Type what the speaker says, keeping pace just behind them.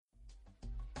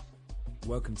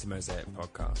Welcome to Mosaic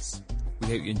Podcasts. We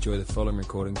hope you enjoy the following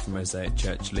recording from Mosaic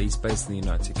Church Leeds, based in the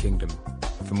United Kingdom.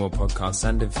 For more podcasts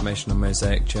and information on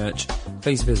Mosaic Church,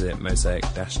 please visit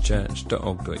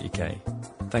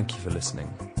mosaic-church.org.uk. Thank you for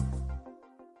listening.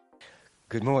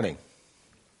 Good morning.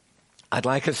 I'd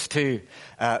like us to,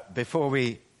 before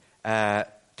we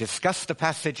discuss the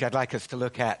passage, I'd like us to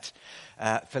look at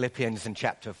Philippians in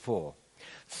chapter 4.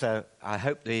 So I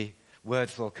hope the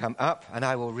words will come up and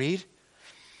I will read.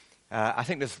 I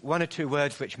think there's one or two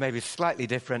words which may be slightly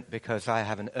different because I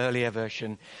have an earlier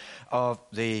version of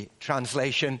the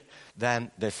translation than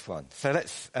this one. So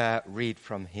let's read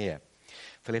from here.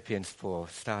 Philippians 4,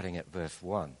 starting at verse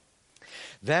 1.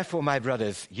 Therefore, my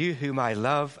brothers, you whom I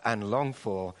love and long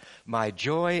for, my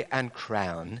joy and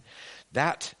crown,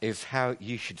 that is how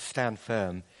you should stand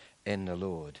firm in the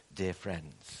Lord, dear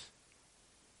friends.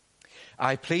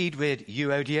 I plead with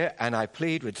Euodia and I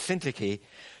plead with Syntyche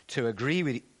to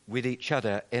agree with each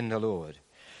other in the Lord.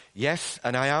 Yes,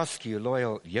 and I ask you,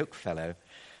 loyal yokefellow,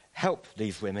 help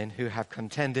these women who have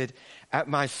contended at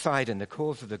my side in the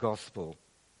cause of the gospel,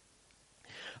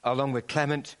 along with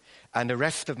Clement and the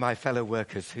rest of my fellow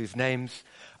workers whose names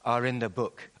are in the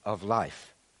book of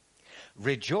life.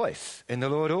 Rejoice in the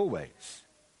Lord always.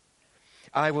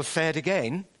 I will say it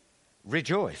again,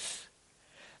 rejoice.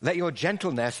 Let your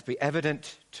gentleness be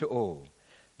evident to all.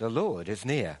 The Lord is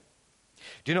near.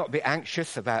 Do not be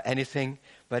anxious about anything,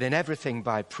 but in everything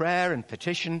by prayer and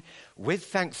petition with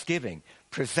thanksgiving,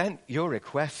 present your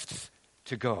requests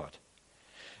to God.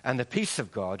 And the peace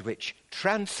of God, which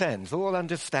transcends all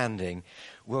understanding,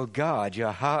 will guard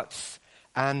your hearts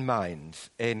and minds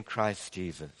in Christ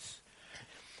Jesus.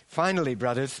 Finally,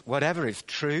 brothers, whatever is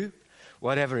true,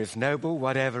 whatever is noble,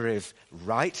 whatever is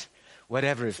right,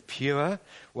 whatever is pure,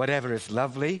 whatever is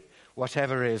lovely,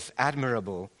 whatever is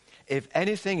admirable, if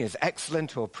anything is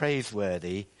excellent or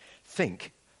praiseworthy,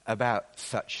 think about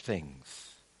such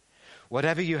things.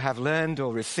 Whatever you have learned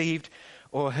or received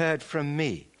or heard from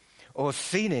me or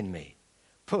seen in me,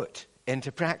 put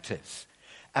into practice,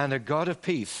 and the God of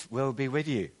peace will be with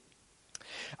you.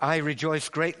 I rejoice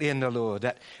greatly in the Lord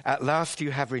that at last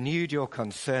you have renewed your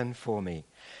concern for me.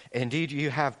 Indeed, you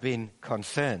have been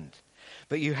concerned,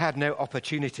 but you had no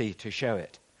opportunity to show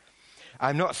it.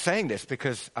 I'm not saying this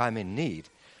because I'm in need,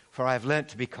 for I have learnt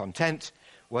to be content,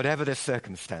 whatever the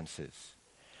circumstances.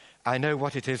 I know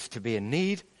what it is to be in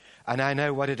need, and I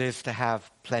know what it is to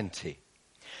have plenty.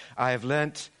 I have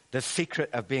learnt the secret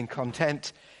of being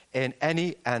content in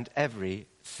any and every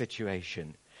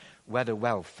situation, whether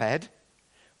well fed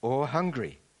or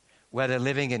hungry, whether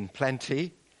living in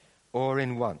plenty or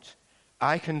in want.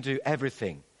 I can do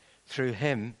everything through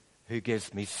him who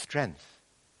gives me strength.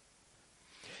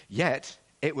 Yet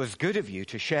it was good of you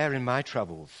to share in my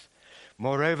troubles.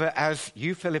 Moreover, as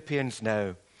you Philippians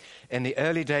know, in the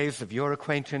early days of your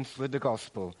acquaintance with the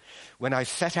gospel, when I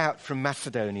set out from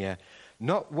Macedonia,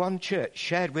 not one church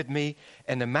shared with me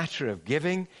in the matter of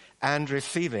giving and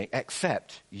receiving,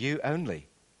 except you only.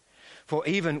 For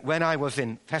even when I was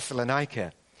in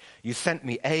Thessalonica, you sent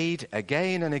me aid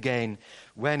again and again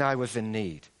when I was in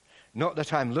need. Not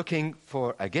that I'm looking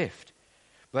for a gift,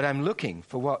 but I'm looking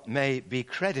for what may be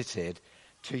credited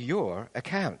to your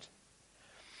account.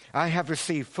 I have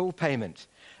received full payment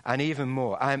and even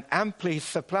more. I am amply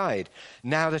supplied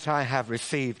now that I have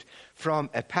received from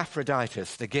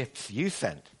Epaphroditus the gifts you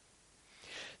sent.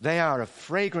 They are a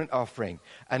fragrant offering,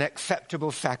 an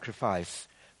acceptable sacrifice,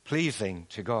 pleasing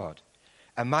to God.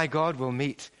 And my God will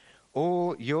meet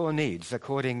all your needs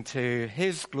according to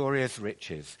his glorious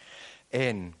riches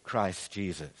in Christ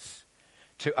Jesus.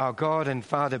 To our God and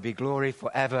Father be glory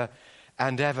forever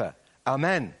and ever.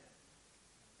 Amen.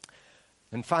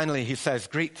 And finally, he says,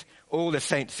 greet all the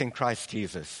saints in Christ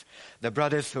Jesus. The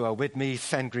brothers who are with me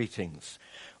send greetings.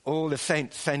 All the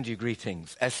saints send you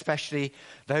greetings, especially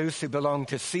those who belong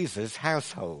to Caesar's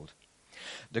household.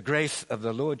 The grace of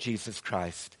the Lord Jesus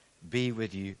Christ be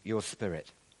with you, your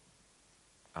spirit.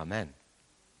 Amen.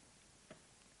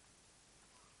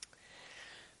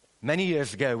 Many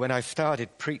years ago, when I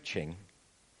started preaching,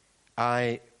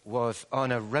 I was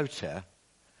on a rota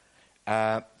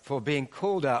for being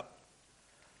called up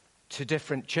to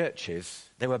different churches.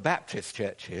 They were Baptist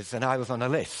churches, and I was on a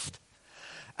list.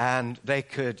 And they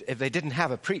could, if they didn't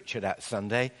have a preacher that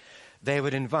Sunday, they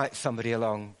would invite somebody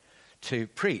along to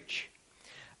preach.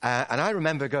 And I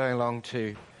remember going along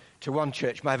to one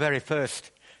church, my very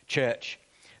first church,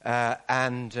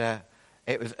 and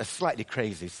it was a slightly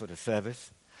crazy sort of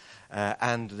service.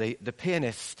 And the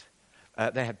pianist,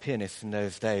 they had pianists in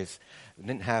those days. They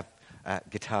didn't have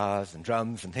guitars and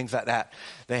drums and things like that.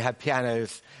 They had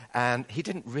pianos, and he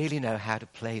didn't really know how to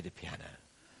play the piano.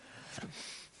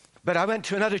 But I went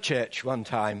to another church one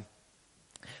time,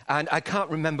 and I can't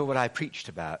remember what I preached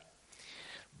about.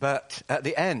 But at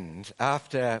the end,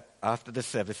 after the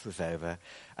service was over,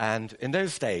 and in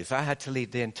those days I had to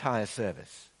lead the entire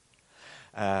service.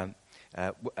 A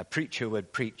preacher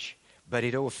would preach, but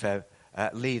he'd also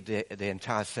lead the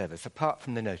entire service, apart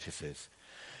from the notices.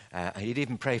 He'd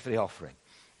even pray for the offering.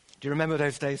 Do you remember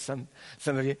those days, some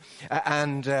of you?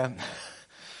 And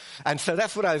so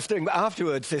that's what I was doing. But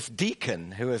afterwards, this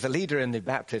deacon, who was a leader in the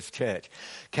Baptist church,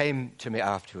 came to me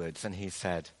afterwards, and he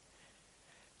said,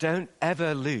 "Don't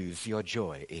ever lose your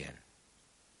joy, Ian.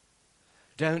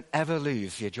 Don't ever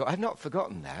lose your joy." I've not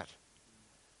forgotten that.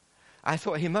 I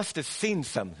thought he must have seen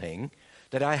something,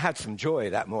 that I had some joy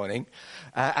that morning,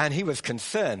 and he was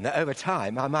concerned that over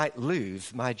time I might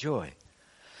lose my joy.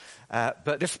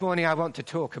 But this morning I want to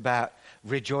talk about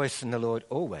rejoice in the Lord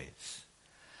always.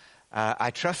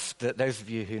 I trust that those of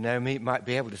you who know me might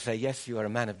be able to say, yes, you are a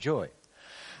man of joy.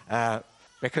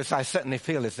 Because I certainly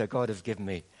feel as though God has given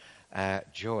me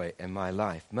joy in my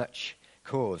life, much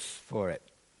cause for it.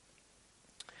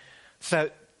 So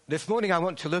this morning I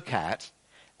want to look at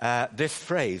this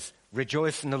phrase,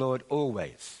 rejoice in the Lord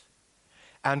always.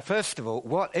 And first of all,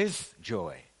 what is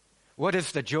joy? What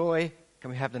is the joy? Can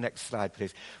we have the next slide,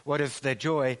 please? What is the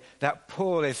joy that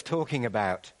Paul is talking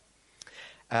about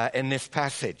in this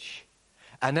passage?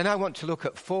 And then I want to look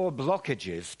at 4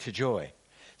 blockages to joy,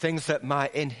 things that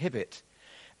might inhibit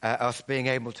us being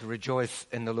able to rejoice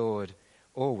in the Lord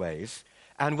always,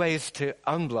 and ways to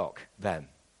unblock them.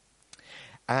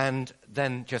 And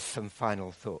then just some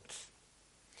final thoughts.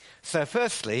 So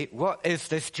firstly, what is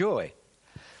this joy?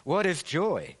 What is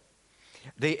joy?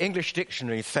 The English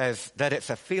dictionary says that it's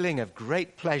a feeling of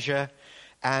great pleasure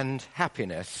and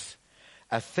happiness,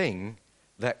 a thing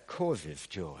that causes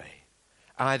joy.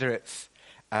 Either it's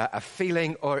a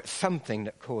feeling or it's something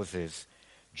that causes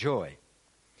joy.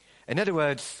 In other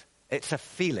words, it's a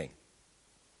feeling.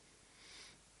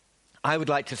 I would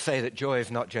like to say that joy is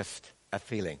not just a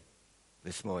feeling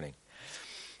this morning.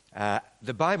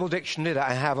 The Bible dictionary that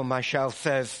I have on my shelf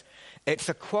says it's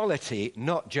a quality,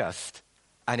 not just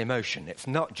an emotion. It's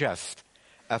not just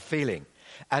a feeling.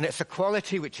 And it's a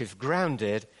quality which is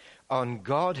grounded on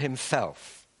God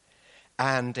himself,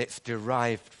 and it's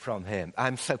derived from him.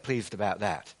 I'm so pleased about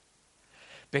that.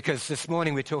 Because this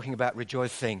morning we're talking about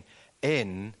rejoicing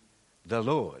in the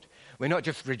Lord. We're not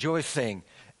just rejoicing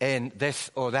in this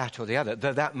or that or the other,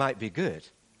 though that might be good.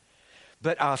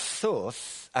 But our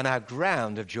source and our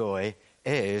ground of joy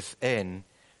is in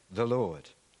the Lord.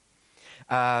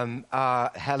 Helen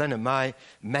and my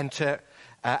mentor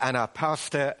and our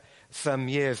pastor some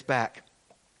years back,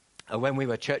 when we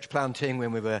were church planting,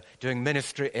 when we were doing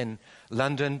ministry in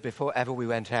London, before ever we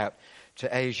went out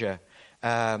to Asia,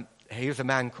 he was a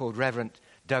man called Reverend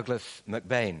Douglas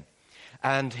McBain.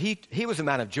 And he was a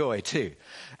man of joy too.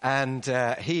 And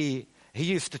he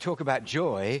used to talk about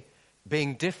joy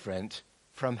being different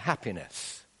from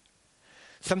happiness.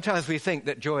 Sometimes we think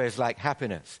that joy is like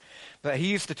happiness. But he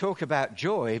used to talk about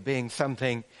joy being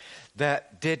something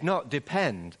that did not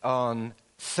depend on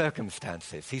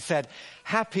circumstances. He said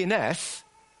happiness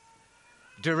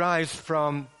derives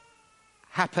from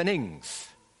happenings,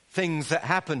 things that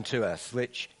happen to us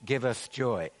which give us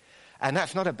joy. And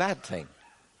that's not a bad thing.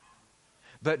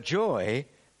 But joy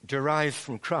derives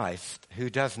from Christ,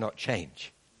 who does not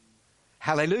change.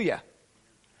 Hallelujah.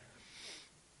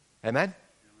 Amen?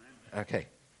 Okay.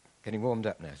 Getting warmed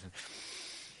up now.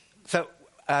 So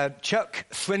Chuck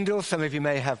Swindoll, some of you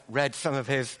may have read some of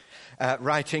his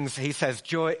writings. He says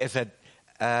joy is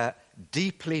a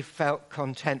deeply felt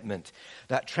contentment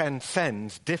that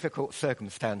transcends difficult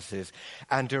circumstances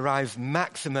and derives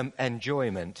maximum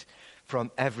enjoyment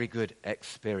from every good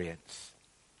experience.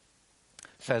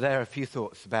 So there are a few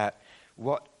thoughts about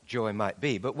what joy might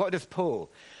be. But what does Paul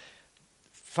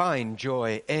find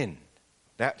joy in?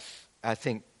 That's, I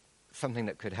think, something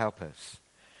that could help us.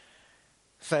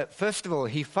 So, first of all,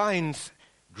 he finds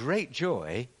great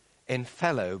joy in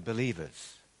fellow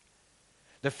believers.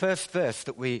 The first verse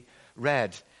that we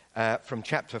read from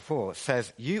chapter 4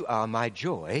 says, "You are my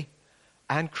joy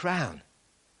and crown."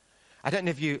 I don't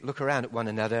know if you look around at one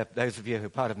another, those of you who are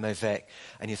part of Mosaic,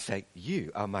 and you say,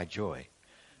 "You are my joy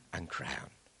and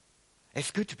crown." It's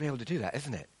good to be able to do that,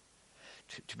 isn't it?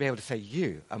 To be able to say,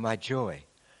 "You are my joy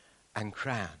and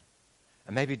crown."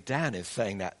 And maybe Dan is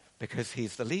saying that because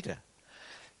he's the leader.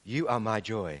 You are my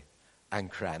joy and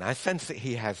crown. I sense that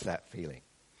he has that feeling.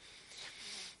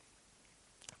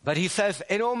 But he says,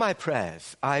 in all my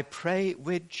prayers, I pray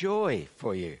with joy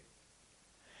for you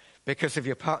because of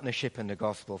your partnership in the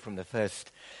gospel from the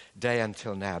first day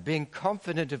until now, being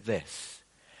confident of this,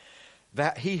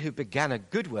 that he who began a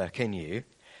good work in you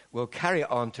will carry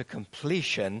it on to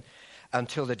completion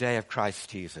until the day of Christ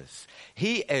Jesus.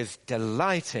 He is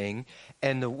delighting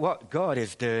in what God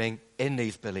is doing in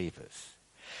these believers.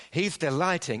 He's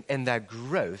delighting in their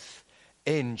growth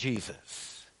in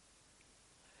Jesus.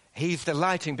 He's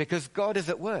delighting because God is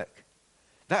at work.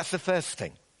 That's the first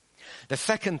thing. The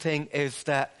second thing is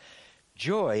that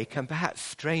joy can perhaps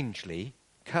strangely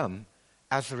come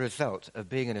as a result of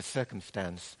being in a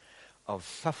circumstance of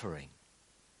suffering.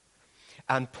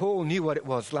 And Paul knew what it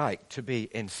was like to be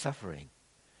in suffering.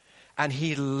 And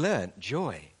he learnt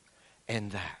joy in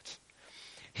that.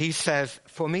 He says,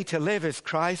 for me to live is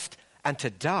Christ and to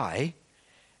die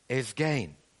is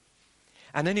gain.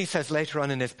 And then he says later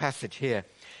on in this passage here,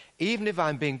 even if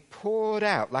I'm being poured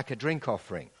out like a drink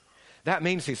offering, that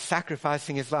means he's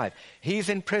sacrificing his life. He's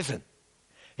in prison.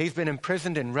 He's been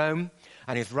imprisoned in Rome,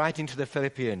 and he's writing to the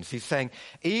Philippians. He's saying,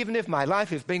 even if my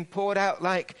life is being poured out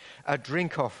like a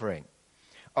drink offering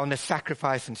on the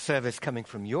sacrifice and service coming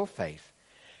from your faith,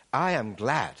 I am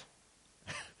glad.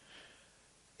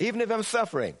 Even if I'm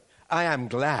suffering, I am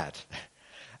glad.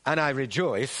 And I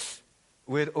rejoice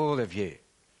with all of you.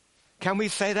 Can we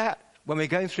say that when we're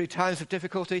going through times of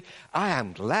difficulty? I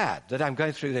am glad that I'm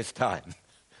going through this time.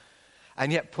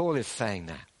 And yet Paul is saying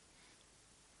that.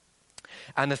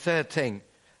 And the third thing,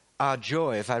 our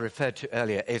joy, as I referred to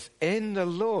earlier, is in the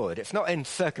Lord. It's not in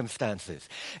circumstances.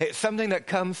 It's something that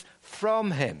comes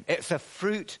from him. It's a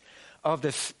fruit of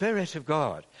the Spirit of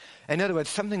God. In other words,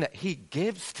 something that he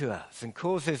gives to us and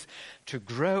causes to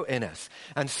grow in us,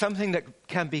 and something that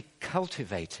can be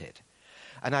cultivated.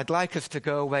 And I'd like us to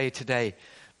go away today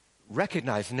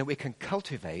recognizing that we can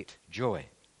cultivate joy.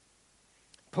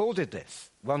 Paul did this.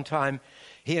 One time,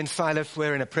 he and Silas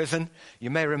were in a prison, you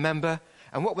may remember.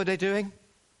 And what were they doing?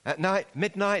 At night,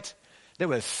 midnight, they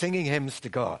were singing hymns to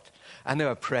God. And they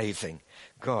were praising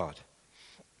God.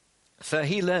 So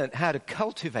he learned how to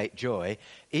cultivate joy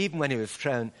even when he was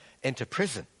thrown into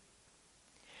prison.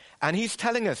 And he's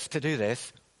telling us to do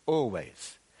this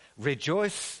always.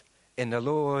 Rejoice in the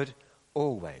Lord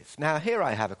always. Now, here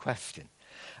I have a question.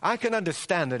 I can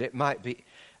understand that it might be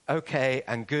okay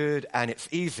and good and it's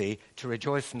easy to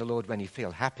rejoice in the Lord when you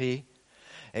feel happy.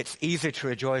 It's easy to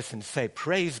rejoice and say,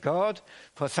 praise God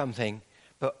for something,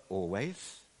 but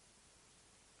always.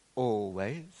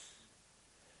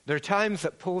 There are times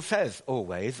that Paul says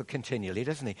always or continually,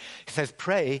 doesn't he? He says,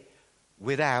 pray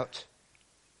without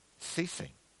ceasing.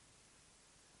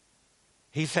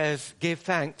 He says, give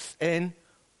thanks in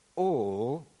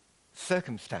all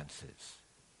circumstances.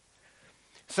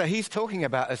 So he's talking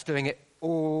about us doing it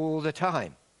all the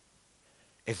time.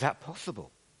 Is that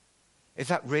possible? Is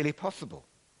that really possible?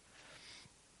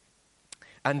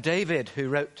 And David, who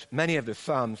wrote many of the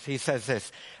Psalms, he says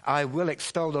this, I will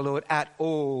extol the Lord at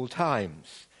all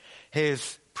times.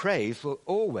 His praise will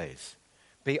always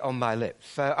be on my lips.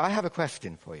 So I have a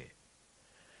question for you.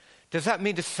 Does that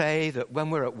mean to say that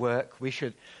when we're at work, we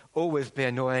should always be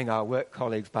annoying our work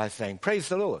colleagues by saying, praise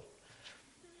the Lord?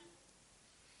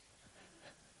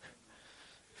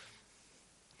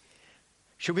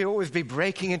 Should we always be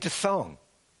breaking into song?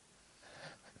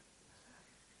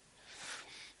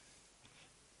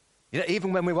 You know,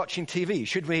 even when we're watching TV,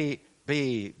 should we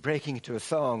be breaking into a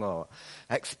song or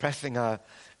expressing our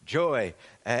joy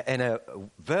in a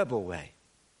verbal way?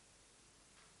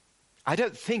 I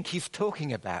don't think he's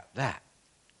talking about that.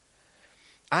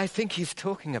 I think he's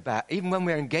talking about, even when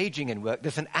we're engaging in work,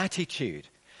 there's an attitude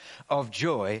of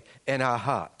joy in our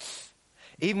hearts.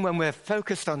 Even when we're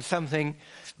focused on something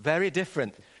very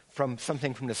different from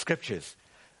something from the scriptures,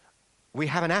 we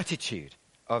have an attitude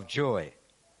of joy.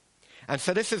 And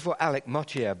so this is what Alec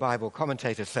Mottier, a Bible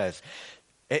commentator, says.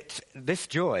 This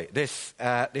joy, this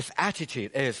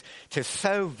attitude is to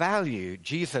so value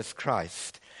Jesus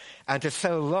Christ and to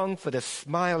so long for the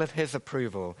smile of his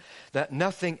approval that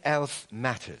nothing else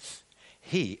matters.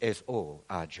 He is all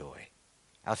our joy.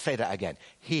 I'll say that again.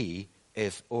 He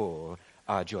is all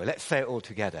our joy. Let's say it all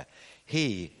together.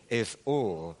 He is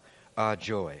all our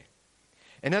joy.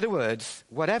 In other words,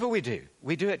 whatever we do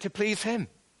it to please him.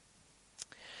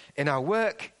 In our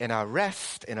work, in our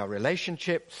rest, in our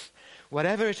relationships,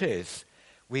 whatever it is,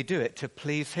 we do it to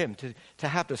please him, to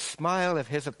have the smile of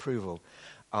his approval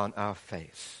on our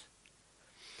face.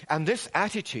 And this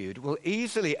attitude will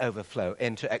easily overflow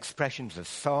into expressions of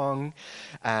song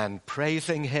and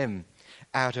praising him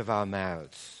out of our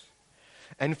mouths.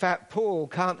 In fact, Paul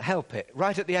can't help it.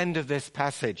 Right at the end of this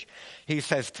passage, he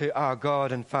says, to our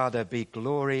God and Father be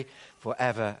glory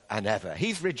forever and ever.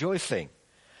 He's rejoicing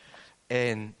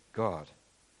in God.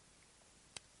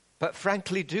 But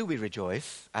frankly, do we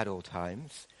rejoice at all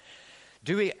times?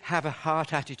 Do we have a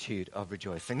heart attitude of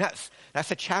rejoicing? That's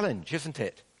a challenge, isn't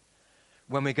it,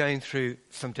 when we're going through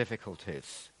some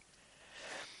difficulties?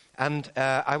 And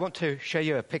I want to show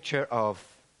you a picture of,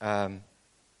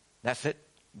 that's it,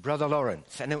 Brother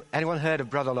Lawrence. Anyone heard of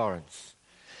Brother Lawrence?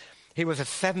 He was a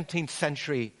 17th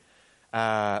century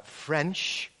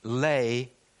French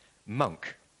lay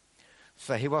monk.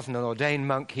 So he wasn't an ordained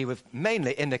monk. He was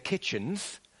mainly in the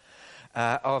kitchens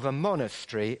of a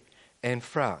monastery in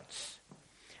France.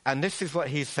 And this is what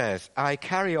he says: I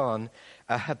carry on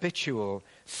a habitual,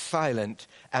 silent,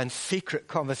 and secret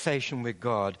conversation with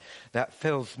God that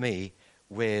fills me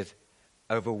with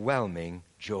overwhelming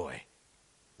joy.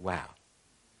 Wow.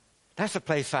 That's a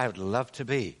place I would love to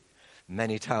be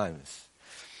many times.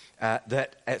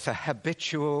 That it's a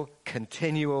habitual,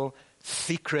 continual,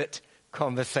 secret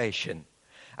conversation.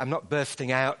 I'm not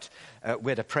bursting out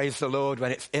with a praise the Lord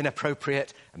when it's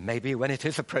inappropriate. Maybe when it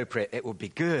is appropriate, it will be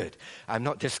good. I'm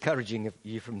not discouraging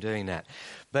you from doing that.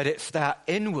 But it's that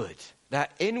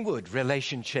inward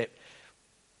relationship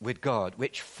with God,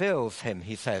 which fills him,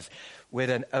 he says, with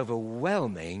an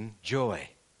overwhelming joy.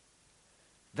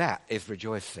 That is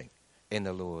rejoicing in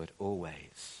the Lord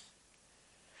always.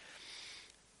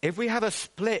 If we have a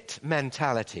split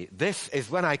mentality, this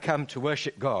is when I come to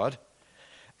worship God,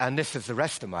 and this is the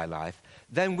rest of my life,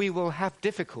 then we will have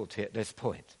difficulty at this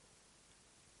point.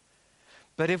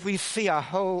 But if we see our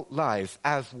whole lives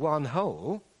as one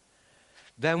whole,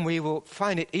 then we will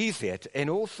find it easier in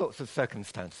all sorts of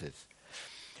circumstances.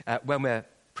 When we're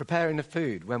preparing the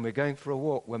food, when we're going for a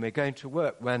walk, when we're going to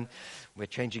work, when we're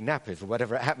changing nappies or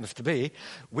whatever it happens to be,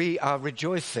 we are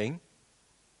rejoicing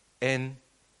in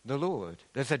the Lord.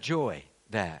 There's a joy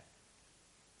there,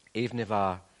 even if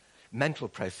our mental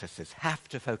processes have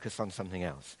to focus on something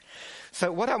else. So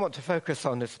what I want to focus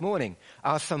on this morning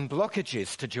are some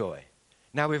blockages to joy.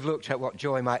 Now we've looked at what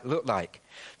joy might look like.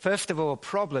 First of all,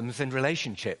 problems in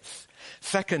relationships.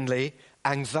 Secondly,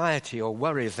 anxiety or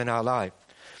worries in our life.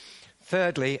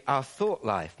 Thirdly, our thought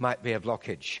life might be a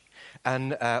blockage.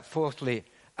 And fourthly,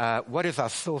 what is our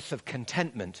source of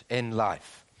contentment in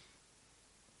life?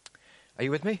 Are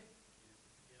you with me?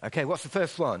 Okay, what's the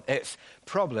first one? It's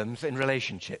problems in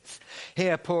relationships.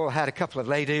 Here, Paul had a couple of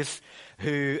ladies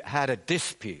who had a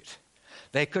dispute.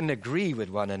 They couldn't agree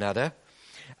with one another.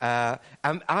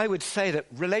 And I would say that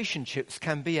relationships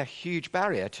can be a huge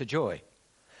barrier to joy.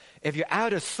 If you're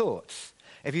out of sorts,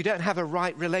 if you don't have a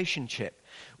right relationship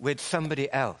with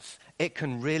somebody else, it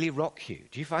can really rock you.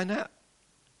 Do you find that?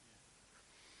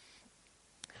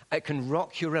 It can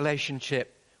rock your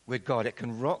relationship with God. It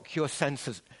can rock your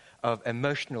senses of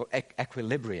emotional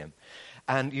equilibrium.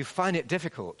 And you find it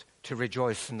difficult to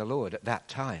rejoice in the Lord at that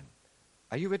time.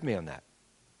 Are you with me on that?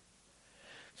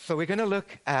 So we're going to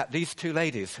look at these two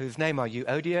ladies whose name are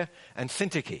Euodia and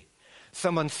Syntyche.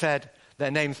 Someone said their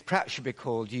names perhaps should be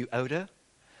called Euodia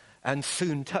and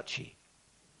Soon Touchy.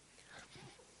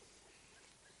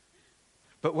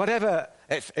 But whatever,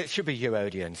 it should be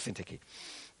Euodia and Syntyche.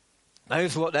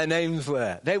 Those are what their names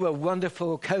were. They were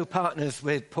wonderful co-partners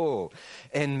with Paul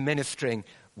in ministering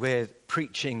with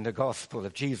preaching the gospel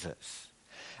of Jesus.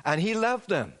 And he loved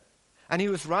them. And he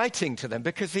was writing to them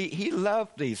because he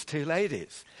loved these two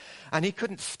ladies. And he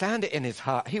couldn't stand it in his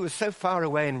heart. He was so far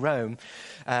away in Rome,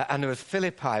 and there was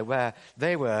Philippi where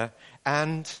they were,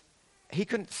 and he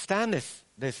couldn't stand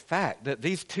this fact that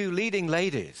these two leading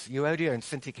ladies, Euodia and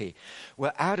Syntyche,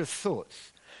 were out of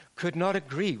sorts, could not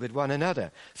agree with one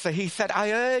another. So he said,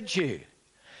 I urge you,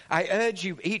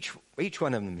 each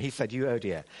one of them, he said,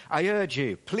 Euodia, I urge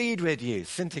you, plead with you,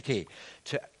 Syntyche,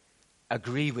 to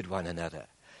agree with one another,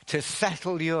 to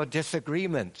settle your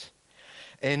disagreement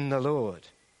in the Lord.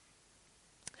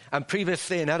 And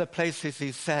previously in other places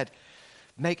he said,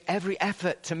 make every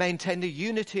effort to maintain the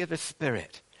unity of the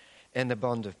Spirit in the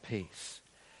bond of peace.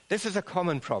 This is a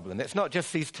common problem. It's not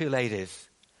just these two ladies.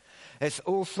 It's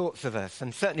all sorts of us.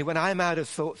 And certainly when I'm out of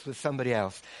sorts with somebody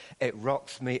else, it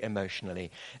rocks me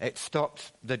emotionally. It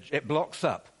blocks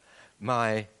up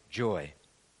my joy.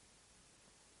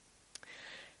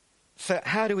 So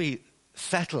how do we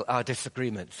settle our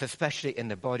disagreements, especially in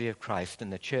the body of Christ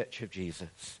and the church of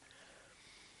Jesus?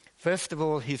 First of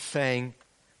all, he's saying,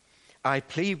 I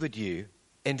plead with you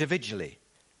individually,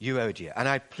 Euodia, and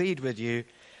I plead with you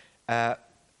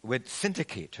with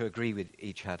Syntyche to agree with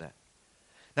each other.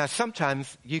 Now,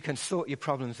 sometimes you can sort your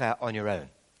problems out on your own.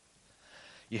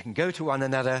 You can go to one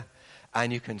another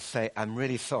and you can say, I'm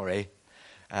really sorry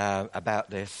about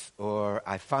this, or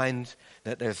I find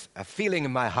that there's a feeling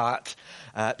in my heart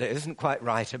that isn't quite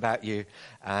right about you,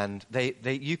 and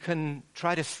you can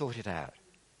try to sort it out.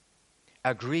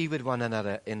 Agree with one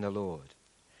another in the Lord.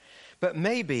 But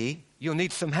maybe you'll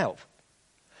need some help.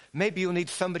 Maybe you'll need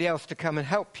somebody else to come and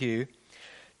help you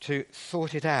to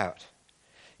sort it out.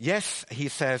 Yes, he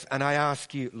says, and I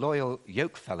ask you, loyal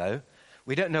yokefellow.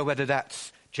 We don't know whether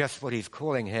that's just what he's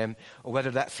calling him or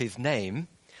whether that's his name.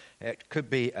 It could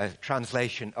be a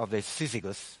translation of this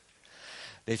Syzygus.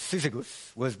 This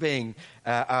Syzygus was being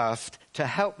asked to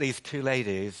help these two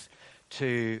ladies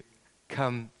to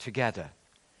come together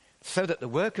so that the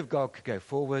work of God could go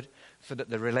forward, so that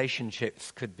the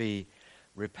relationships could be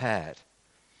repaired.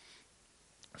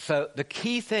 So the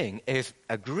key thing is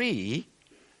agree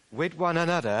with one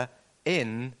another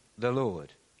in the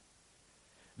Lord.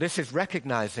 This is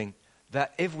recognizing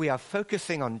that if we are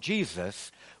focusing on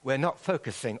Jesus, we're not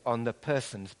focusing on the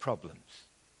person's problems.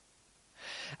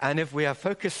 And if we are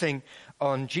focusing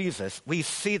on Jesus, we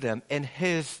see them in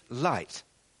his light.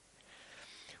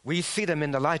 We see them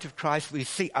in the light of Christ. We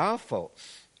see our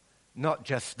faults, not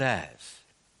just theirs.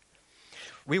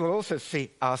 We will also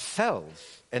see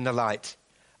ourselves in the light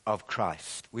of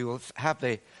Christ. We will have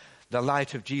the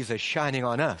light of Jesus shining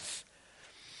on us.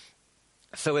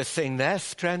 So we're seeing their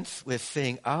strengths, we're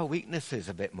seeing our weaknesses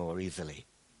a bit more easily.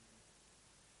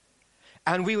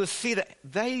 And we will see that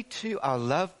they too are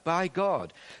loved by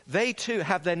God. They too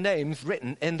have their names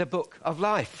written in the book of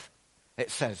life, it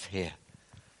says here.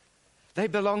 They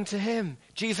belong to him.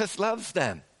 Jesus loves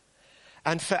them.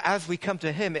 And so as we come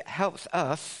to him, it helps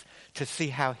us to see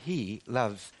how he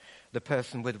loves the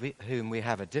person with whom we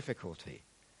have a difficulty.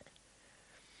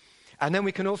 And then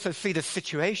we can also see the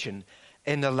situation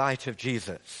in the light of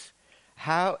Jesus.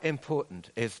 How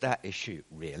important is that issue,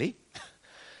 really?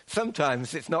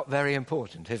 Sometimes it's not very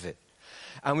important, is it?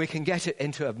 And we can get it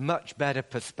into a much better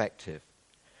perspective.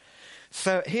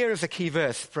 So here is a key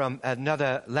verse from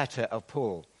another letter of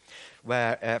Paul,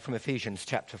 where from Ephesians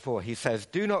chapter 4. He says,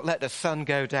 "Do not let the sun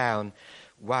go down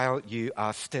while you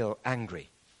are still angry."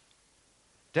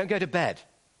 Don't go to bed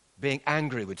being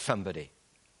angry with somebody.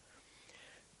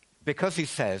 Because he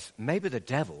says, maybe the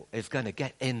devil is going to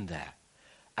get in there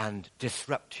and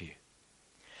disrupt you.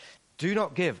 Do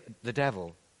not give the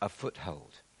devil a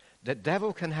foothold. The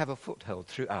devil can have a foothold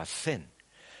through our sin.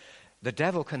 The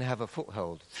devil can have a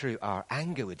foothold through our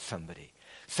anger with somebody.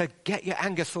 So get your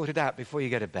anger sorted out before you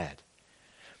go to bed.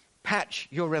 Patch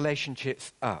your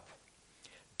relationships up.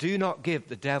 Do not give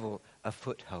the devil a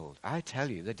foothold. I tell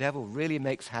you, the devil really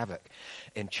makes havoc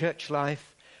in church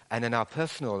life and in our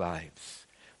personal lives,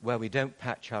 where we don't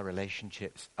patch our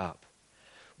relationships up,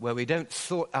 where we don't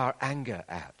sort our anger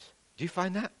out. Do you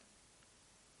find that?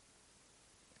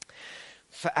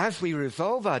 So as we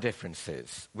resolve our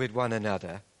differences with one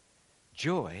another,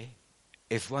 joy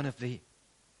is one of the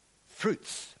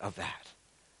fruits of that.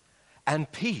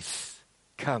 And peace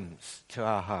comes to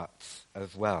our hearts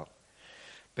as well,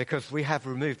 because we have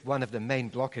removed one of the main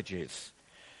blockages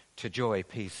to joy,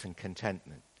 peace, and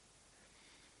contentment.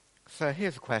 So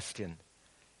here's a question.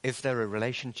 Is there a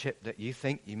relationship that you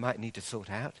think you might need to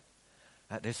sort out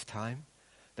at this time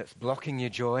that's blocking your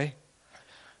joy?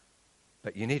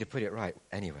 But you need to put it right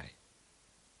anyway.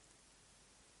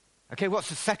 Okay, what's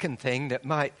the second thing that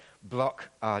might block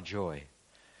our joy?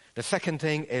 The second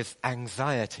thing is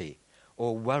anxiety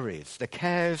or worries, the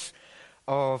cares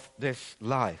of this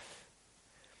life.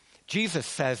 Jesus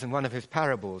says in one of his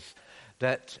parables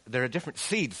that there are different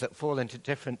seeds that fall into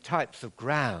different types of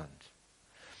ground.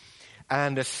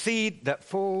 And the seed that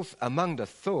falls among the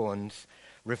thorns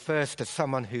refers to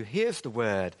someone who hears the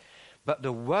word, but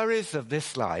the worries of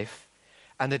this life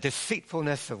and the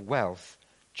deceitfulness of wealth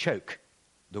choke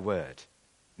the word,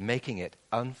 making it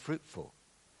unfruitful.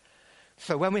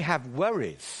 So when we have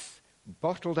worries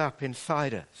bottled up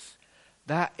inside us,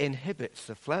 that inhibits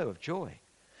the flow of joy.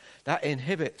 That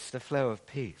inhibits the flow of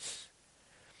peace.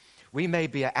 We may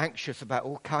be anxious about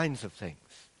all kinds of things.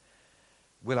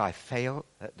 Will I fail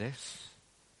at this?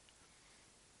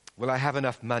 Will I have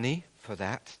enough money for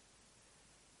that?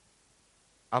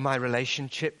 Are my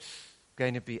relationships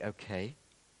going to be okay?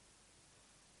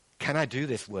 Can I do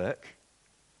this work?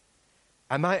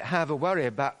 I might have a worry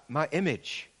about my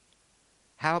image.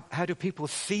 How do people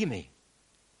see me?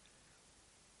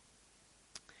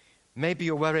 Maybe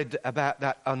you're worried about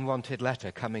that unwanted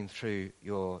letter coming through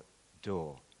your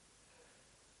door,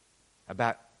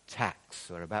 about tax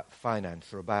or about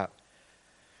finance or about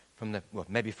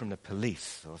maybe from the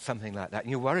police or something like that, and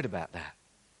you're worried about that.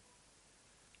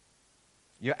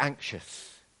 You're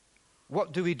anxious.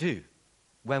 What do we do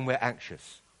when we're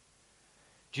anxious?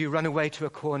 Do you run away to a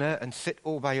corner and sit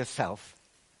all by yourself?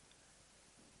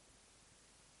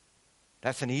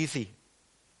 That's an easy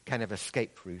kind of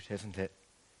escape route, isn't it?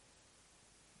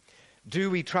 Do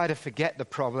we try to forget the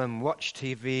problem, watch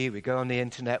TV, we go on the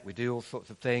internet, we do all sorts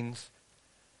of things,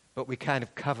 but we kind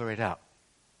of cover it up?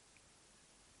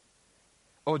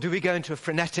 Or do we go into a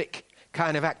frenetic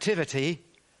kind of activity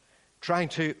trying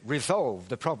to resolve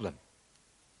the problem?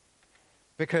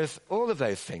 Because all of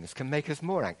those things can make us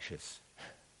more anxious.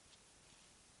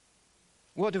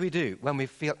 What do we do when we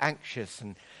feel anxious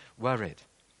and worried?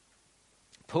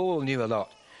 Paul knew a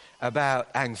lot about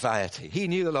anxiety. He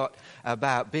knew a lot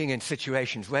about being in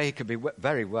situations where he could be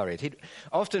very worried. He'd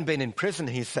often been in prison,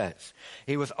 he says.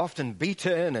 He was often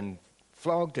beaten and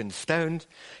flogged and stoned.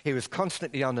 He was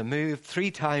constantly on the move. 3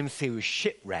 times he was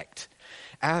shipwrecked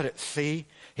out at sea.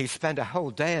 He spent a whole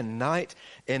day and night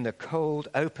in the cold,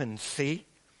 open sea.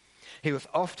 He was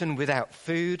often without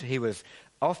food. He was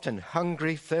often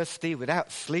hungry, thirsty,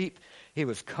 without sleep. He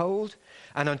was cold.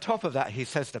 And on top of that, he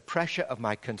says, the pressure of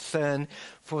my concern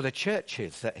for the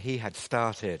churches that he had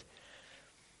started.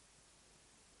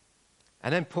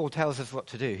 And then Paul tells us what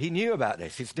to do. He knew about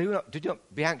this. He says, do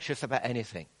not be anxious about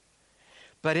anything.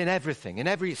 But in everything, in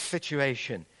every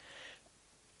situation,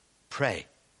 pray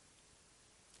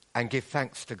and give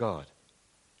thanks to God.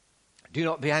 Do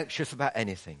not be anxious about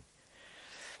anything,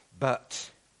 but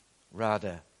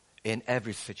rather in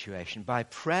every situation, by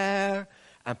prayer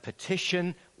and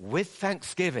petition with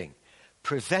thanksgiving,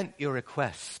 present your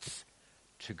requests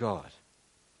to God.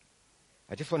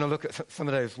 I just want to look at some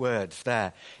of those words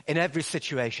there. In every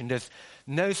situation, there's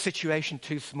no situation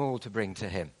too small to bring to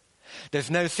him.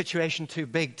 There's no situation too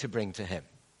big to bring to him.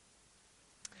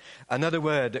 Another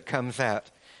word that comes out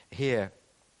here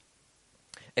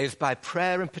is by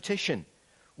prayer and petition.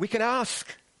 We can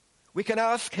ask. We can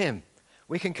ask him.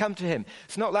 We can come to him.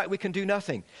 It's not like we can do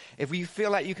nothing. If you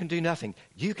feel like you can do nothing,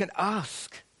 you can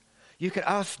ask. You can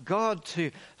ask God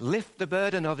to lift the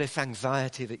burden of this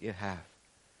anxiety that you have.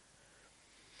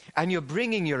 And you're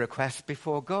bringing your request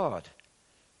before God.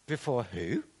 Before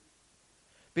who?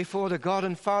 Before the God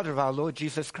and Father of our Lord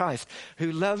Jesus Christ,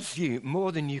 who loves you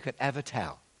more than you could ever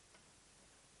tell.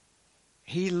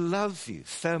 He loves you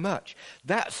so much.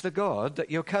 That's the God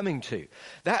that you're coming to.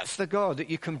 That's the God that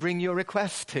you can bring your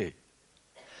request to.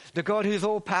 The God who's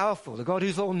all-powerful, the God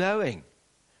who's all-knowing.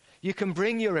 You can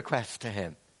bring your request to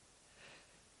him.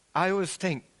 I always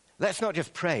think, let's not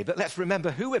just pray, but let's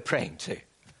remember who we're praying to.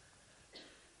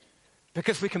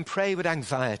 Because we can pray with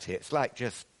anxiety. It's like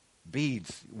just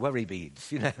beads, worry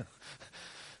beads, you know.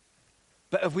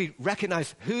 But if we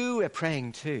recognize who we're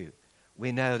praying to,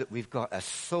 we know that we've got a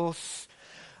source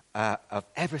of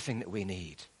everything that we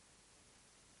need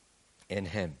in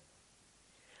him.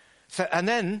 So, and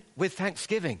then with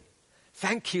thanksgiving,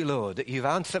 thank you, Lord, that you've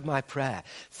answered my prayer.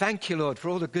 Thank you, Lord, for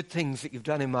all the good things that you've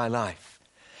done in my life.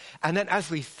 And then as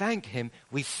we thank him,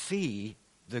 we see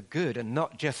the good and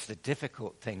not just the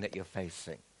difficult thing that you're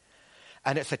facing.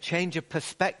 And it's a change of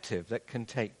perspective that can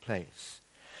take place.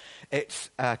 It's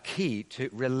a key to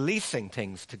releasing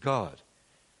things to God.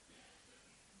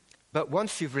 But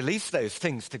once you've released those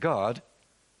things to God,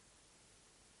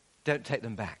 don't take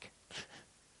them back.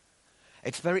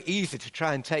 It's very easy to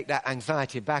try and take that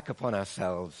anxiety back upon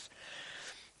ourselves.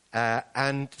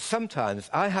 And sometimes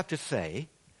I have to say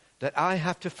that I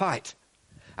have to fight.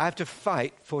 I have to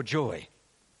fight for joy.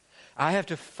 I have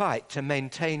to fight to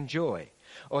maintain joy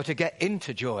or to get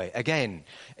into joy again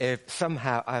if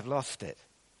somehow I've lost it.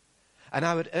 And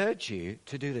I would urge you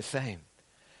to do the same.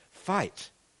 Fight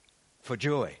for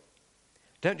joy.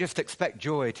 Don't just expect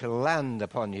joy to land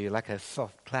upon you like a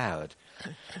soft cloud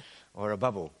or a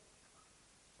bubble.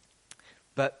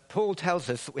 But Paul tells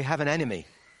us that we have an enemy.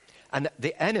 And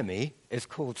the enemy is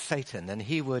called Satan. And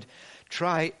he would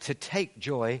try to take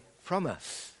joy from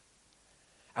us.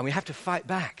 And we have to fight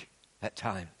back at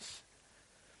times.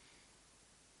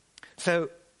 So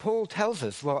Paul tells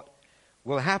us what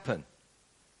will happen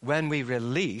when we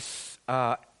release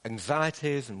our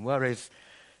anxieties and worries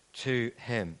to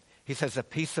him. He says, the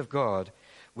peace of God,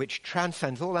 which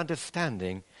transcends all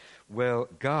understanding, will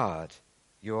guard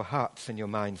your hearts and your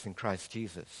minds in Christ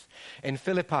Jesus. In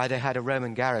Philippi, they had a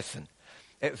Roman garrison.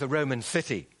 It was a Roman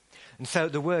city. And so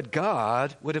the word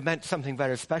guard would have meant something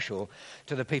very special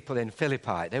to the people in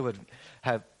Philippi. They would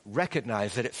have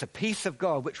recognized that it's a peace of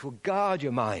God which will guard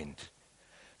your mind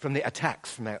from the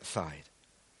attacks from outside.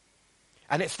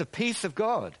 And it's the peace of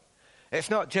God. It's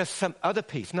not just some other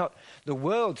peace, not the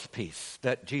world's peace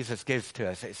that Jesus gives to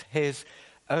us. It's his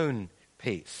own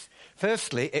peace.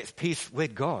 Firstly, it's peace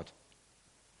with God.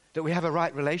 That we have a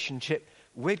right relationship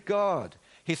with God.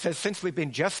 He says, since we've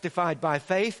been justified by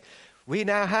faith, we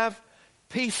now have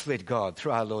peace with God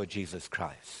through our Lord Jesus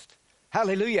Christ.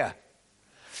 Hallelujah.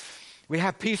 We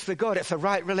have peace with God. It's a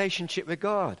right relationship with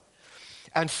God.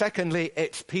 And secondly,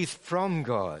 it's peace from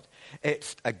God.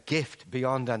 It's a gift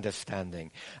beyond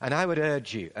understanding. And I would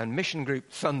urge you, on Mission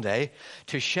Group Sunday,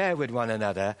 to share with one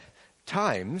another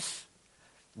times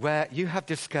where you have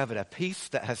discovered a peace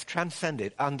that has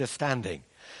transcended understanding.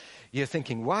 You're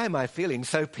thinking, why am I feeling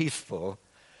so peaceful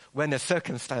when the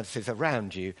circumstances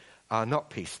around you are not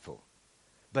peaceful?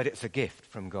 But it's a gift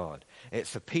from God.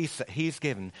 It's a peace that he's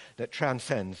given that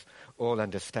transcends all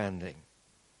understanding.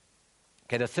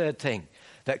 Okay, the third thing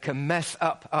that can mess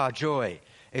up our joy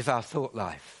is our thought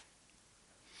life.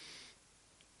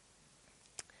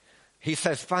 He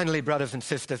says, finally, brothers and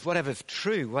sisters, whatever's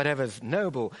true, whatever's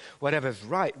noble, whatever's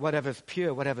right, whatever's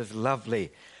pure, whatever's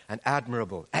lovely and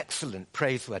admirable, excellent,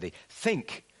 praiseworthy,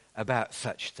 think about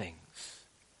such things.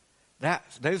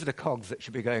 Those are the cogs that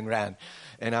should be going round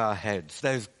in our heads,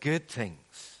 those good things.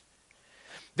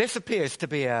 This appears to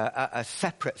be a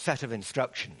separate set of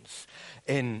instructions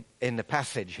in the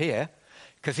passage here,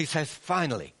 because he says,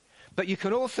 finally. But you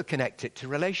can also connect it to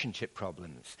relationship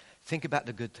problems. Think about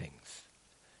the good things.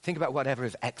 Think about whatever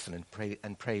is excellent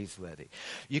and praiseworthy.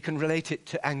 You can relate it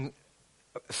to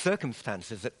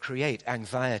circumstances that create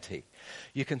anxiety.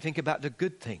 You can think about the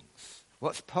good things,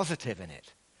 what's positive in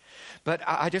it. But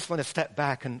I just want to step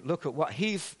back and look at what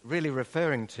he's really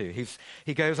referring to.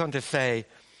 He goes on to say,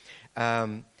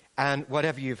 and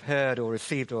whatever you've heard or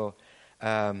received or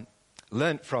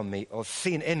learnt from me or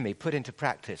seen in me, put into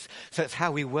practice. So it's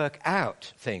how we work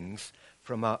out things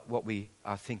from what we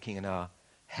are thinking in our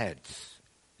heads.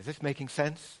 Is this making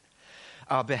sense?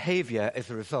 Our behavior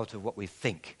is a result of what we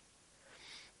think.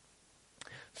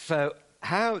 So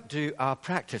how do our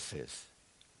practices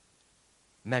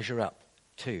measure up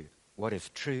to what is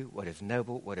true, what is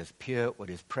noble, what is pure, what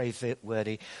is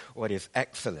praiseworthy, what is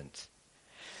excellent?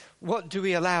 What do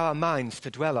we allow our minds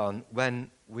to dwell on when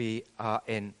we are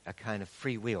in a kind of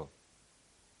free will,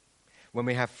 when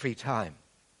we have free time?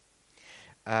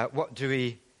 What do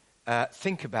we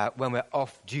think about when we're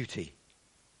off duty?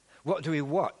 What do we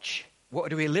watch?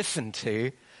 What do we listen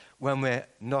to when we're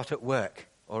not at work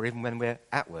or even when we're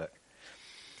at work?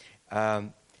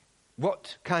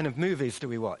 What kind of movies do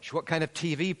we watch? What kind of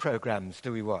TV programs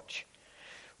do we watch?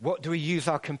 What do we use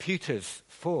our computers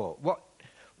for?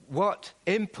 What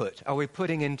input are we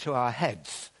putting into our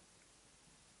heads?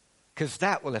 Because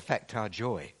that will affect our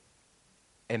joy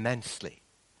immensely.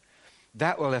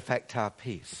 That will affect our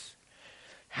peace.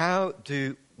 How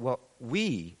do what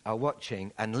we are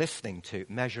watching and listening to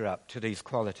measure up to these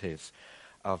qualities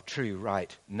of true,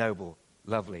 right, noble,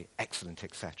 lovely, excellent,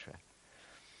 etc.?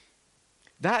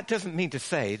 That doesn't mean to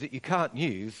say that you can't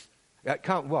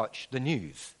watch the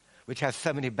news, which has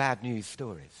so many bad news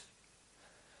stories.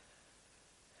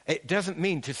 It doesn't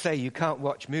mean to say you can't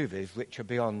watch movies which are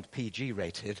beyond PG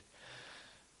rated.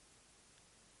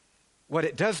 What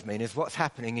it does mean is what's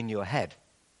happening in your head.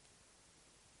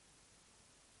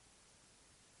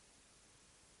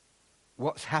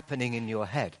 What's happening in your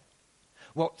head?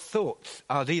 What thoughts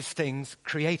are these things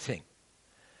creating?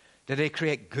 Do they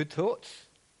create good thoughts,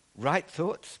 right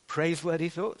thoughts, praiseworthy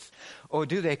thoughts? Or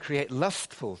do they create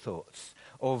lustful thoughts,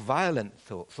 or violent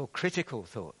thoughts, or critical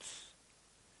thoughts?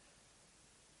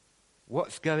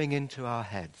 What's going into our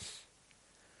heads?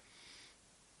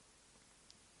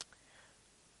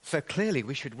 So clearly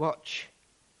we should watch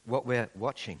what we're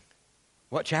watching.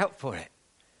 Watch out for it.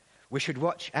 We should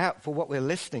watch out for what we're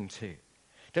listening to.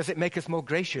 Does it make us more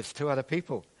gracious to other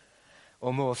people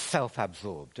or more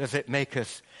self-absorbed? Does it make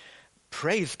us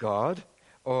praise God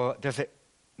or does it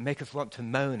make us want to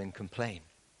moan and complain?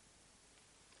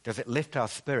 Does it lift our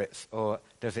spirits or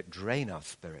does it drain our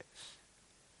spirits?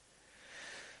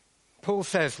 Paul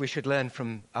says we should learn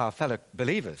from our fellow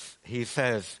believers. He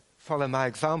says, follow my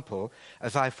example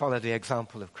as I follow the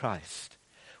example of Christ.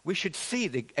 We should see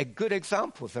the good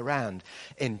examples around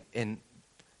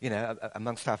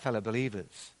amongst our fellow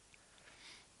believers.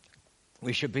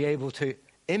 We should be able to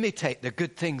imitate the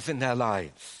good things in their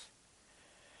lives.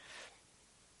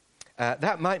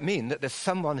 That might mean that there's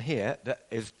someone here that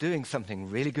is doing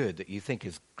something really good that you think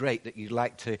is great that you'd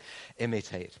like to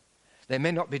imitate. They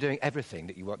may not be doing everything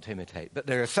that you want to imitate, but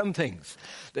there are some things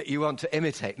that you want to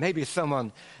imitate. Maybe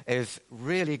someone is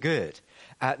really good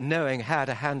at knowing how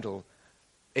to handle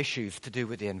issues to do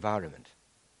with the environment.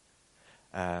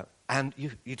 And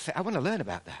you'd say, I want to learn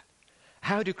about that.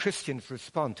 How do Christians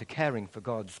respond to caring for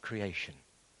God's creation?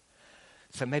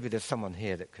 So maybe there's someone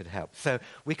here that could help. So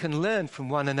we can learn from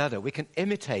one another. We can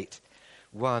imitate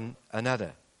one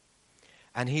another.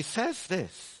 And he says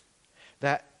this,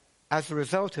 that as a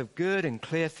result of good and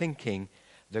clear thinking,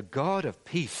 the God of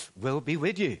peace will be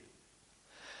with you.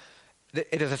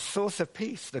 It is a source of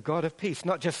peace, the God of peace,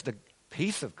 not just the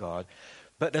peace of God,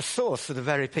 But the source of the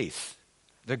very peace,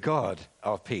 the God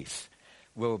of peace,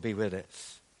 will be with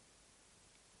us.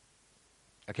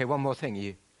 Okay, one more thing.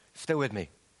 You still with me?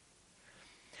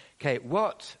 Okay,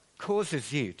 what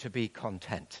causes you to be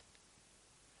content?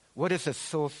 What is the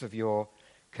source of your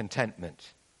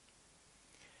contentment?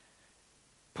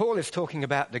 Paul is talking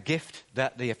about the gift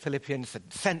that the Philippians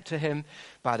had sent to him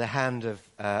by the hand of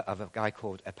a guy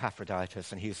called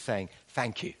Epaphroditus, and he's saying,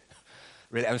 thank you.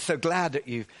 Really, I'm so glad that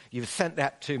you've sent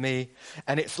that to me,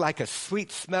 and it's like a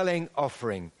sweet-smelling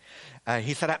offering.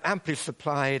 He said, I'm amply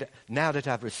supplied now that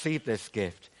I've received this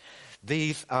gift.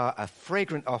 These are a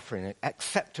fragrant offering, an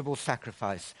acceptable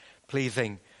sacrifice,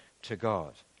 pleasing to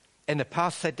God. In the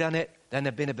past they'd done it, then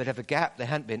there'd been a bit of a gap. They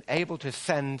hadn't been able to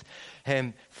send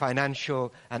him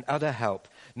financial and other help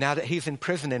now that he's in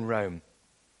prison in Rome.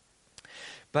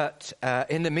 But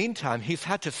in the meantime, he's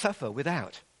had to suffer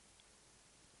without.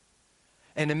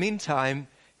 In the meantime,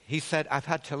 he said, I've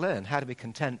had to learn how to be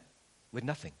content with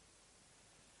nothing.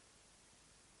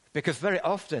 Because very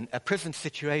often a prison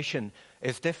situation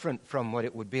is different from what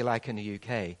it would be like in the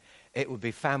UK. It would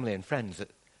be family and friends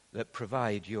that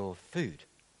provide your food.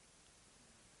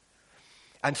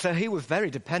 And so he was very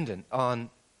dependent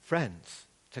on friends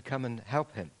to come and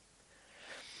help him.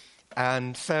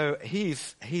 And so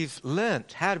he's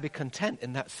learnt how to be content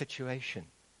in that situation.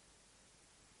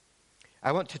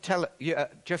 I want to tell you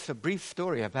just a brief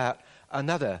story about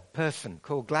another person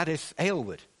called Gladys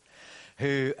Aylward,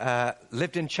 who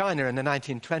lived in China in the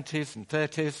 1920s and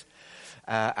 30s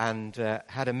and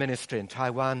had a ministry in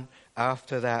Taiwan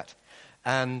after that.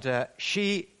 And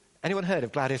anyone heard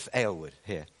of Gladys Aylward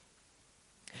here?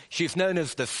 She's known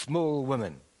as the small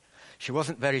woman. She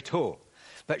wasn't very tall,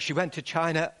 but she went to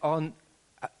China on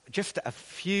just a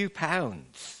few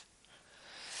pounds.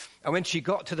 And when she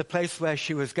got to the place where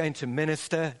she was going to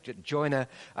minister, to join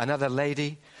another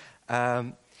lady,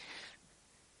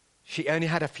 she only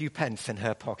had a few pence in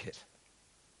her pocket.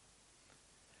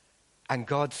 And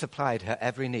God supplied her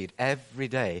every need, every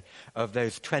day of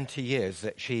those 20 years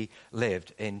that she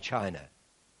lived in China.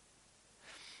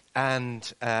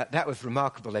 And that was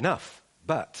remarkable enough.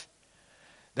 But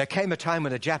there came a time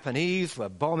when the Japanese were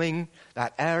bombing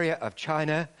that area of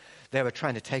China. They were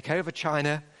trying to take over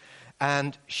China.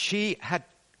 And she had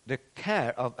the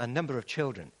care of a number of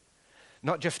children.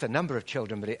 Not just a number of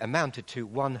children, but it amounted to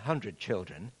 100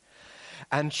 children.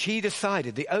 And she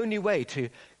decided the only way to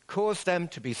cause them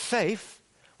to be safe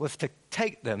was to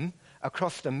take them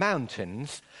across the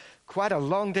mountains, quite a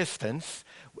long distance.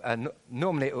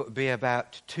 Normally it would be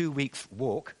about 2 weeks'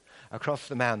 walk across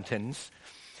the mountains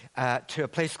to a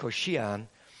place called Xi'an.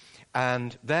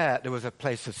 And there was a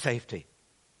place of safety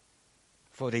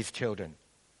for these children.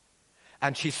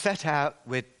 And she set out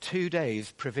with 2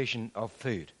 days' provision of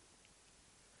food.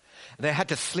 They had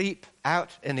to sleep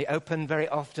out in the open very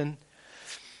often.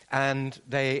 And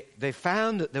they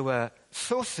found that there were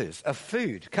sources of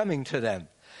food coming to them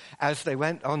as they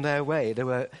went on their way.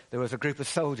 There was a group of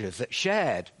soldiers that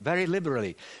shared, very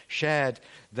liberally, shared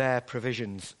their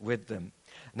provisions with them.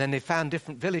 And then they found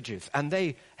different villages, and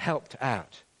they helped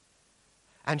out.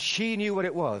 And she knew what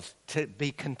it was to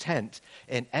be content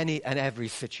in any and every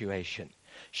situation.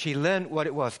 She learned what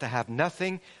it was to have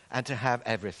nothing and to have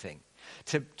everything.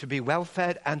 To be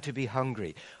well-fed and to be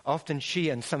hungry. Often she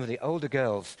and some of the older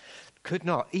girls could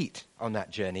not eat on that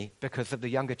journey because of the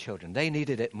younger children. They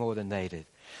needed it more than they did.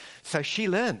 So she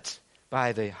learnt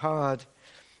by the hard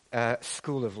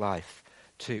school of life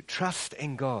to trust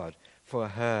in God for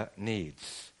her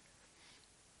needs.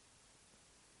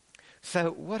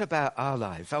 So what about our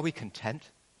lives? Are we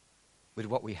content with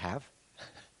what we have?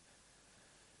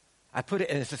 I put it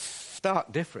as a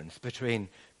stark difference between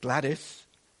Gladys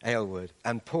Aylward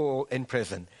and Paul in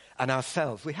prison and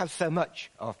ourselves. We have so much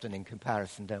often in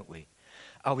comparison, don't we?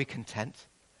 Are we content?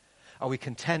 Are we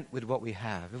content with what we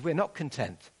have? If we're not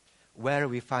content, where are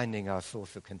we finding our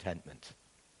source of contentment?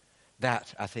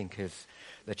 That, I think, is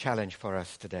the challenge for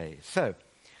us today. So,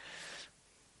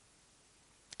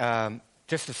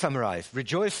 just to summarize,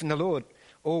 rejoice in the Lord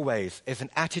always is an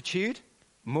attitude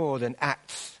more than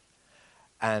acts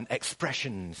and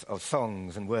expressions of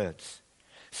songs and words.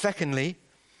 Secondly,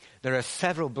 there are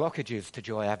several blockages to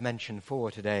joy. I've mentioned 4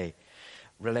 today.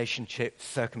 Relationships,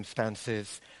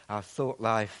 circumstances, our thought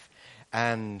life,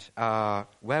 and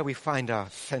where we find our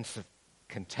sense of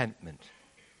contentment.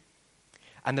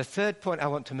 And the third point I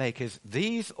want to make is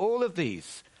all of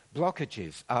these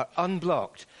blockages are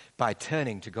unblocked by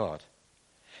turning to God,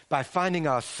 by finding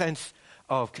our sense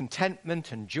of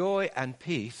contentment and joy and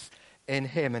peace in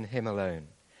Him and Him alone.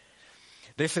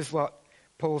 This is what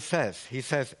Paul says. He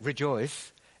says,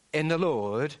 rejoice in the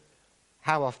Lord,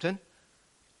 how often?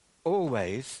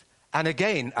 always, and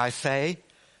again I say,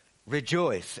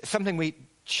 rejoice. It's something we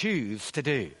choose to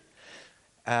do.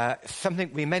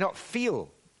 Something we may not feel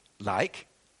like,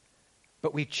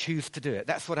 but we choose to do it.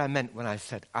 That's what I meant when I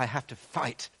said I have to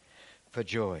fight for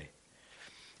joy.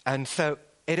 And so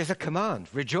it is a command.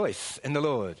 Rejoice in the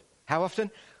Lord. How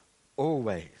often?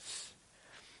 Always.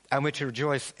 And we're to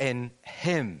rejoice in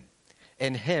him,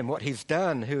 what he's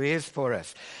done, who he is for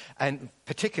us. And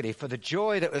particularly for the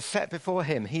joy that was set before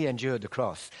him, he endured the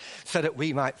cross so that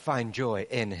we might find joy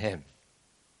in him.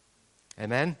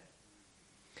 Amen?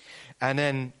 And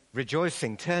then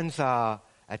rejoicing turns our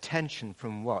attention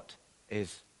from what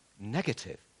is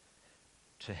negative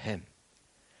to him.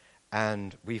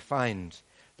 And we find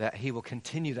that he will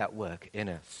continue that work in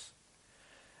us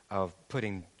of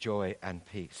putting joy and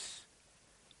peace.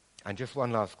 And just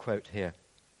one last quote here.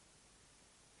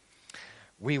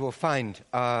 We will find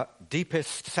our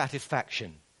deepest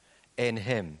satisfaction in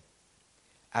him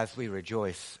as we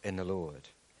rejoice in the Lord.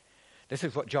 This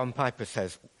is what John Piper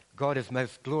says. God is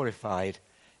most glorified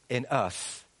in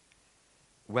us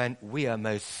when we are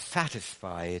most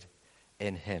satisfied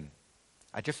in him.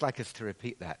 I'd just like us to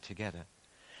repeat that together.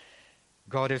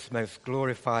 God is most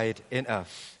glorified in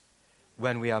us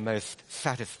when we are most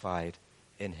satisfied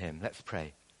in him. Let's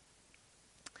pray.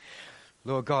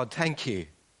 Lord God, thank you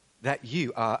that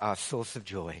you are our source of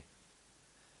joy.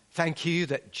 Thank you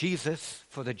that Jesus,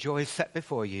 for the joy set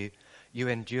before you, you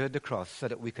endured the cross so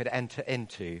that we could enter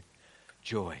into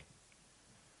joy.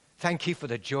 Thank you for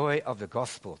the joy of the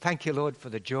gospel. Thank you, Lord, for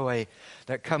the joy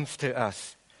that comes to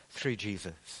us through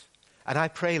Jesus. And I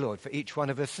pray, Lord, for each one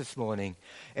of us this morning,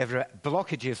 if there are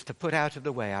blockages to put out of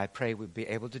the way, I pray we'll be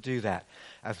able to do that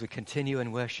as we continue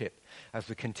in worship, as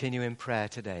we continue in prayer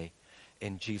today.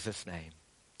 In Jesus' name,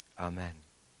 amen.